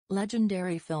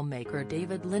Legendary filmmaker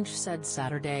David Lynch said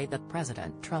Saturday that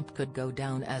President Trump could go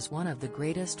down as one of the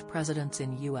greatest presidents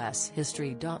in U.S.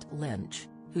 history. Lynch,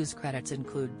 whose credits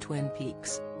include Twin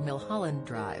Peaks, Mulholland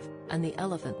Drive, and The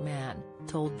Elephant Man,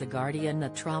 told The Guardian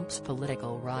that Trump's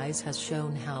political rise has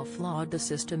shown how flawed the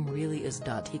system really is.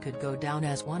 He could go down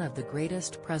as one of the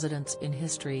greatest presidents in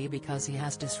history because he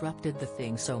has disrupted the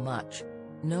thing so much.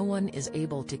 No one is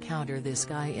able to counter this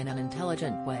guy in an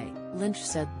intelligent way, Lynch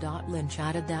said. Lynch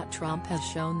added that Trump has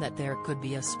shown that there could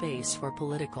be a space for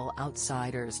political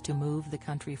outsiders to move the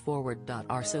country forward.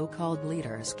 Our so-called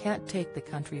leaders can't take the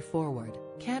country forward,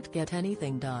 can't get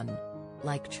anything done.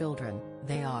 Like children,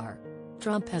 they are.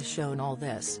 Trump has shown all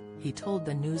this, he told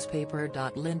the newspaper.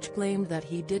 Lynch claimed that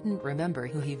he didn't remember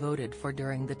who he voted for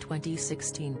during the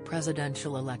 2016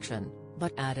 presidential election,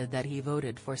 but added that he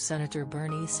voted for Senator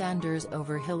Bernie Sanders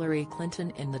over Hillary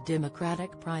Clinton in the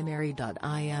Democratic primary.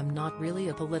 I am not really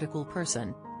a political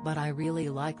person, but I really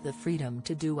like the freedom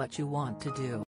to do what you want to do.